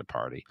base of the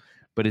party,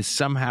 but is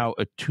somehow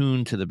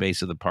attuned to the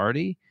base of the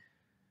party.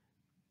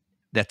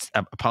 That's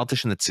a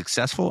politician that's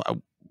successful.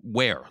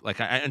 Where, like,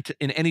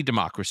 in any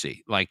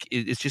democracy, like,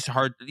 it's just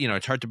hard.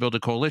 It's hard to build a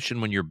coalition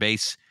when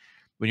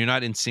when you're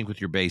not in sync with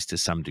your base to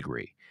some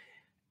degree.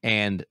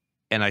 And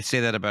I say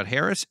that about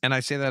Harris, and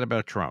I say that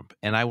about Trump.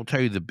 And I will tell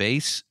you, the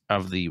base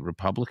of the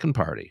Republican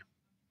Party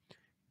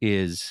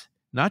is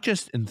not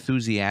just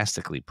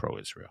enthusiastically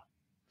pro-Israel,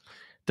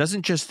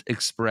 doesn't just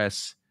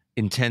express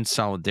intense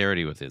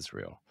solidarity with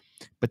Israel,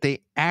 but they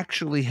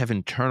actually have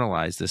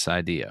internalized this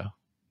idea,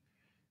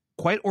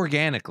 quite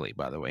organically,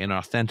 by the way, and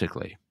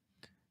authentically,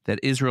 that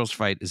Israel's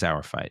fight is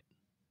our fight.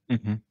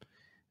 Mm-hmm.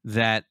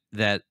 That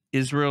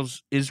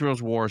Israel's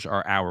wars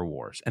are our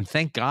wars. And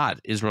thank God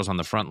Israel's on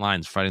the front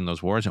lines fighting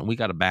those wars, and we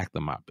got to back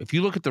them up. If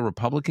you look at the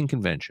Republican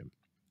convention,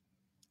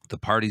 the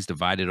party's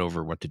divided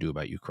over what to do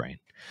about Ukraine.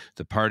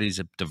 The parties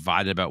are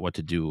divided about what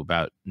to do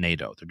about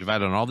NATO. They're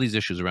divided on all these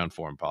issues around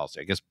foreign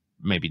policy. I guess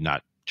maybe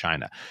not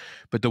China.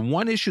 But the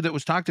one issue that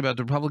was talked about at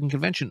the Republican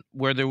convention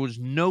where there was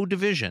no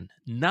division,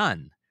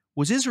 none,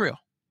 was Israel.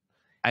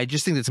 I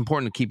just think it's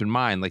important to keep in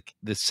mind, like,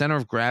 the center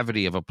of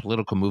gravity of a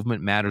political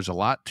movement matters a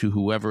lot to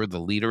whoever the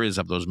leader is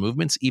of those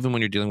movements, even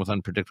when you're dealing with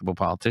unpredictable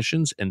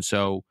politicians. And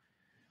so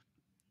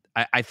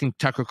I think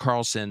Tucker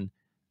Carlson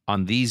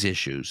on these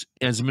issues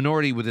is a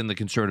minority within the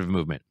conservative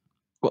movement.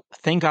 Well,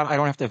 thank God I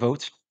don't have to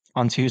vote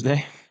on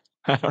Tuesday.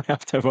 I don't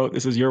have to vote.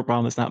 This is your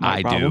problem. It's not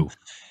my problem. do.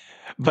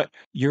 But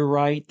you're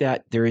right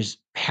that there is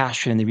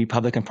passion in the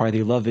Republican Party.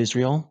 They love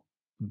Israel,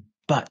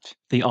 but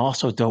they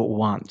also don't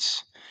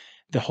want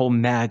the whole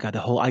MAGA, the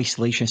whole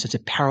isolation. It's a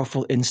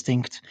powerful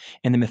instinct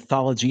in the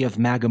mythology of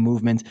MAGA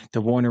movement.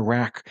 The war in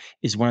Iraq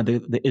is one of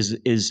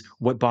is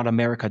what brought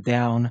America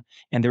down.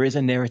 And there is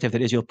a narrative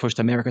that Israel pushed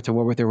America to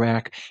war with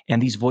Iraq.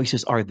 And these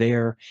voices are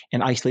there.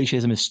 And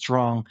isolationism is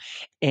strong.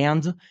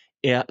 And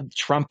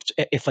Trump,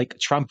 if like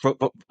Trump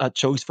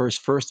chose for his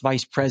first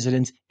vice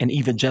president an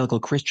evangelical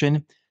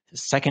Christian, the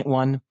second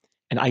one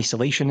an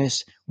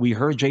isolationist. We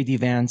heard J.D.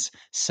 Vance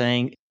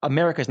saying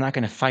America is not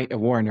going to fight a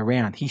war in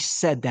Iran. He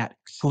said that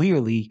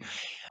clearly.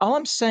 All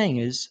I'm saying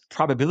is,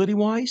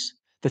 probability-wise,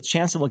 the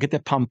chance that we'll get the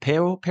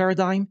Pompeo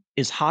paradigm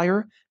is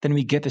higher than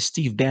we get the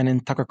Steve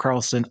Bannon, Tucker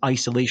Carlson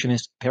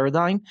isolationist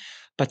paradigm.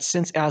 But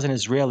since, as an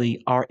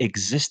Israeli, our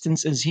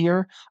existence is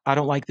here, I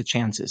don't like the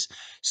chances.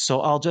 So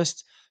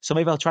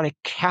maybe I'll try to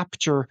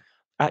capture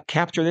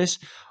this.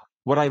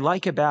 What I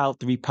like about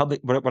the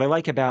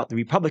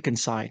Republican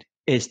side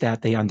is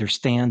that they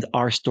understand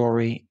our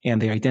story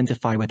and they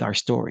identify with our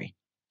story.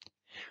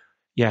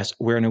 Yes,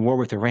 we're in a war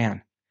with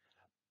Iran,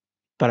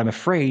 but I'm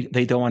afraid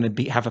they don't want to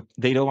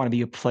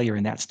be a player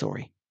in that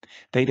story.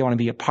 They don't want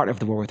to be a part of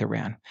the war with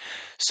Iran.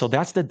 So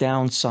that's the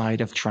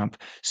downside of Trump.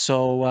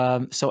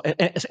 And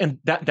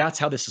that's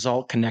how this is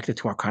all connected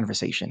to our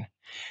conversation.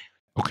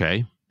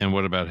 Okay. And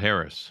what about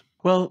Harris?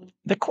 Well,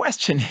 the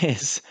question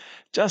is,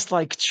 just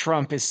like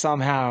Trump is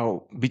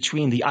somehow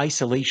between the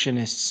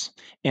isolationists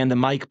and the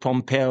Mike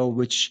Pompeo,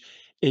 which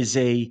is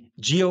a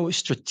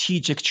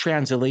geostrategic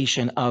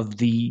translation of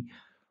the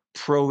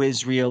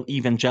pro-Israel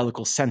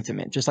evangelical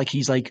sentiment, just like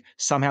he's like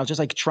somehow, just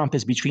like Trump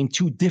is between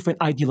two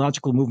different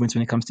ideological movements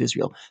when it comes to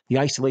Israel, the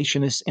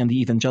isolationists and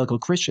the evangelical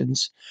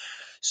Christians.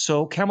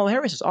 So Kamala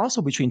Harris is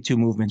also between two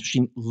movements,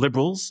 between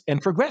liberals and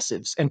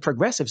progressives. And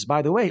progressives,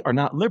 by the way, are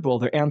not liberal,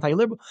 they're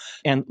anti-liberal.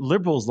 And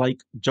liberals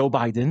like Joe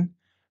Biden,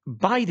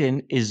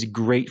 Biden is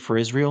great for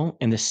Israel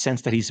in the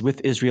sense that he's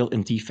with Israel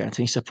in defense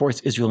and he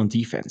supports Israel in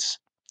defense.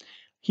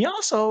 He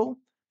also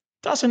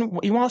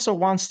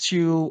wants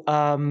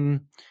to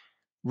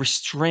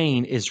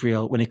restrain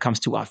Israel when it comes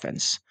to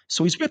offense.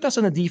 So he's with us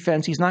on the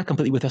defense, he's not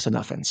completely with us on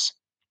offense.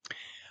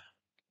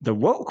 The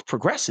woke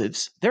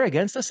progressives, they're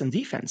against us in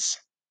defense.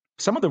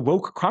 Some of the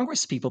woke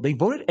Congress people, they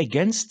voted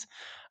against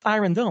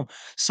Iron Dome.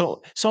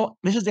 So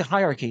this is the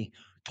hierarchy.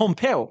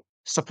 Pompeo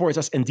supports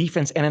us in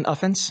defense and in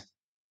offense.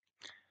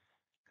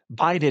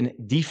 Biden,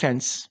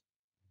 defense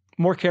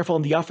More careful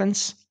in the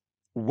offense,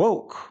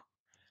 woke,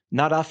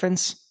 not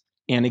offense,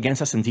 and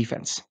against us in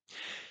defense.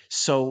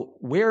 So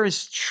where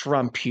is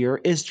Trump here?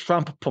 Is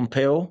Trump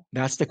Pompeo?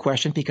 That's the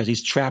question, because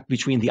he's trapped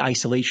between the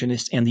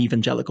isolationists and the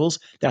evangelicals.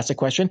 That's the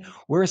question.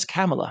 Where is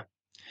Kamala?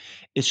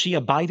 Is she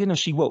a Biden or is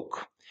she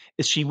woke?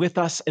 Is she with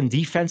us in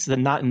defense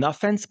and not in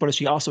offense, but is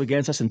she also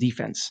against us in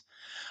defense?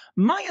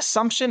 My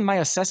assumption, my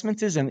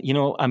assessment is, and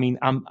I mean,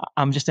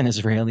 I'm just an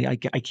Israeli. I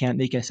can't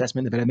make an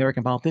assessment of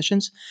American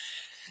politicians,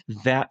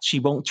 that she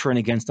won't turn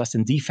against us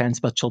in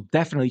defense, but she'll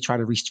definitely try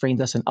to restrain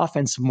us in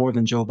offense more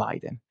than Joe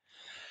Biden.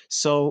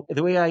 So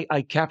the way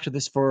I capture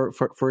this for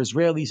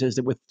Israelis is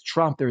that with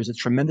Trump, there is a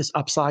tremendous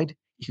upside.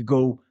 You could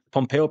go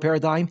Pompeo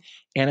paradigm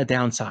and a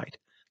downside,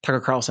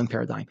 Tucker Carlson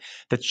paradigm.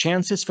 The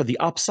chances for the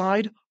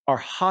upside are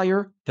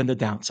higher than the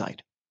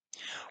downside.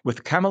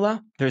 With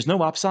Kamala, there's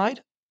no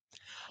upside.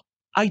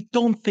 I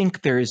don't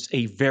think there's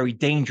a very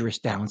dangerous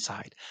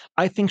downside.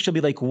 I think she'll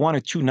be like 1 or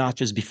 2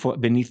 notches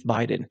beneath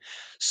Biden.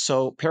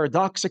 So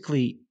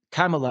paradoxically,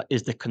 Kamala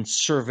is the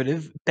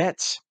conservative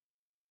bet.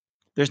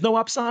 There's no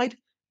upside.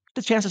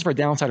 The chances for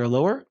downside are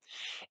lower.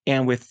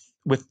 And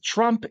with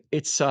Trump,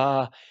 it's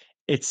a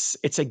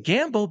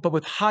gamble, but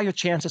with higher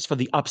chances for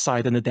the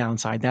upside than the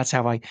downside. That's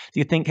how do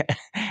you think?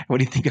 What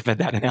do you think about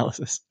that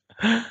analysis?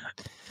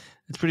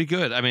 It's pretty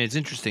good. I mean, it's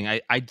interesting.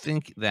 I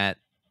think that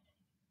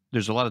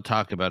there's a lot of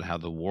talk about how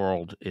the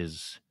world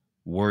is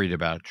worried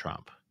about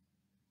Trump,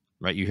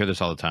 right? You hear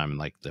this all the time in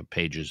like the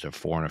pages of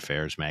Foreign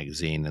Affairs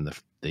magazine and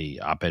the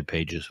op-ed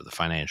pages of the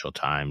Financial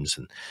Times,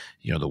 and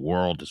the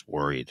world is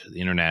worried.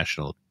 The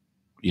international,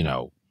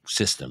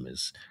 system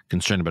is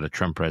concerned about a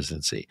Trump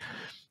presidency.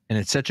 And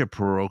it's such a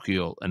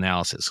parochial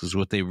analysis, because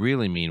what they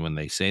really mean when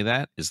they say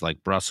that is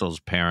like Brussels,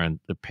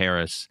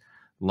 Paris,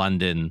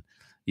 London,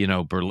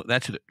 Berlin.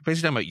 That's basically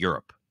talking about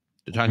Europe.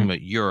 They're talking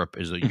about Europe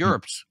is that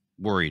Europe's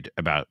worried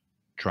about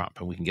Trump,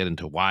 and we can get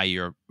into why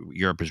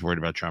Europe is worried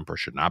about Trump or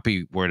should not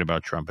be worried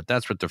about Trump, but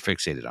that's what they're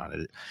fixated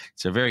on.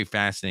 It's a very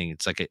fascinating,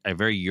 it's like a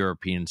very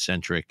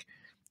European-centric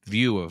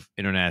view of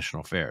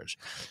international affairs.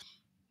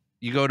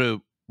 You go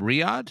to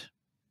Riyadh,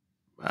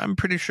 I'm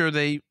pretty sure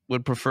they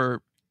would prefer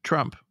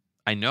Trump.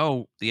 I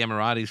know the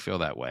Emiratis feel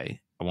that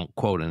way. I won't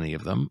quote any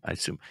of them. I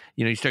assume,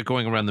 you start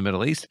going around the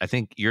Middle East, I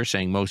think you're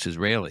saying most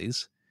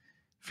Israelis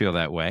feel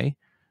that way.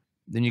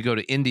 Then you go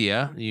to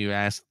India, you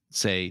ask,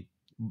 say,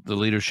 the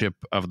leadership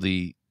of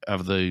the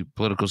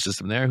political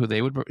system there, who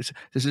they would.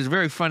 This is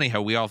very funny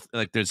how we all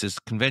like. There's this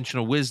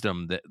conventional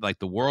wisdom that like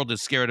the world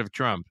is scared of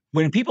Trump.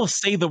 When people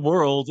say the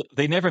world,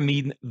 they never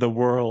mean the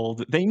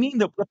world. They mean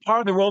the part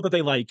of the world that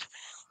they like.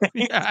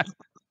 Yeah,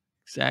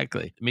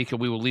 exactly. Micah,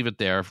 we will leave it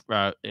there.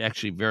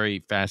 Actually,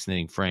 very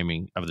fascinating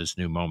framing of this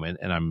new moment,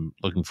 and I'm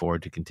looking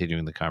forward to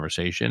continuing the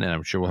conversation. And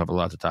I'm sure we'll have a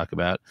lot to talk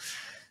about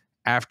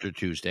after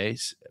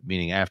Tuesdays,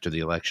 meaning after the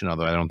election.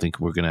 Although I don't think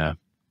we're going to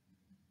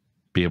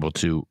be able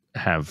to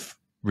have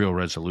real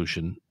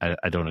resolution.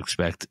 I don't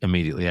expect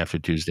immediately after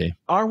Tuesday.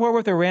 Our war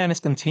with Iran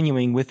is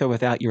continuing with or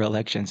without your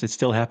elections. It's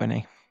still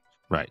happening.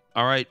 Right.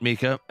 All right,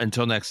 Micah,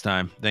 until next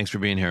time. Thanks for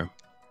being here.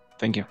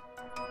 Thank you.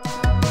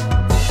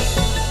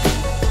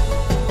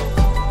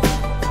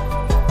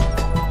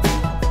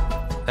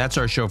 That's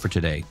our show for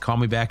today. Call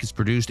Me Back is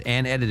produced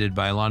and edited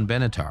by Alon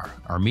Benatar.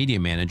 Our media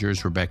manager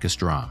is Rebecca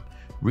Strom.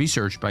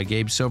 Research by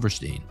Gabe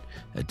Silverstein.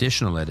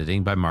 Additional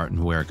editing by Martin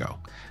Huergo.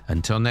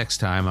 Until next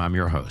time, I'm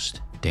your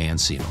host, Dan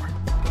Senor.